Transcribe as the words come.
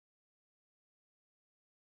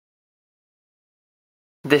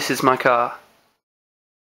This is my car.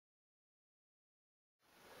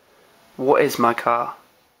 What is my car?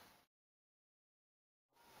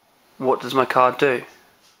 What does my car do?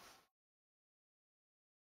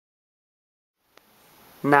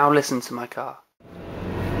 Now listen to my car.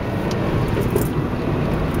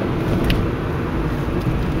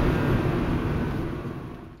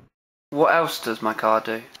 What else does my car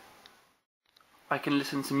do? I can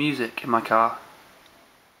listen to music in my car.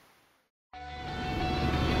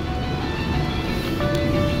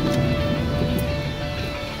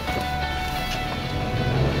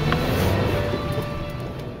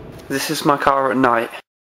 This is my car at night.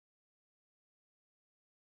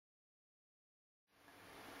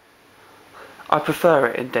 I prefer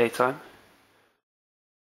it in daytime.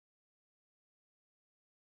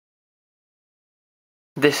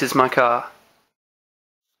 This is my car.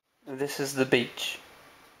 This is the beach.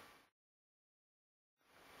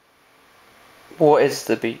 What is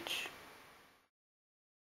the beach?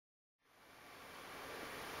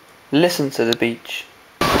 Listen to the beach.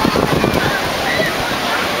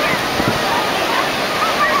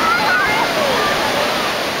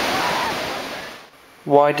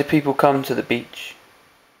 Why do people come to the beach?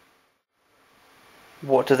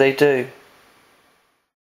 What do they do?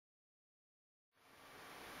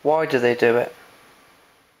 Why do they do it?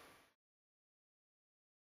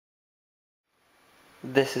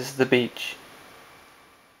 This is the beach.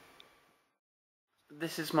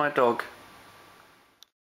 This is my dog.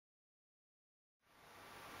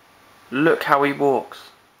 Look how he walks.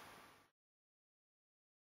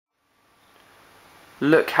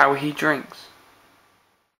 Look how he drinks.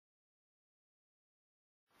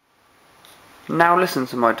 Now listen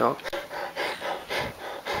to my dog.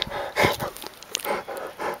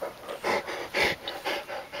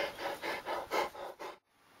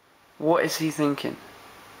 What is he thinking?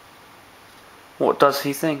 What does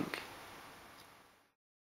he think?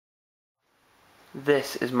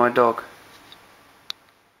 This is my dog.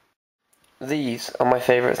 These are my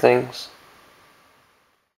favourite things.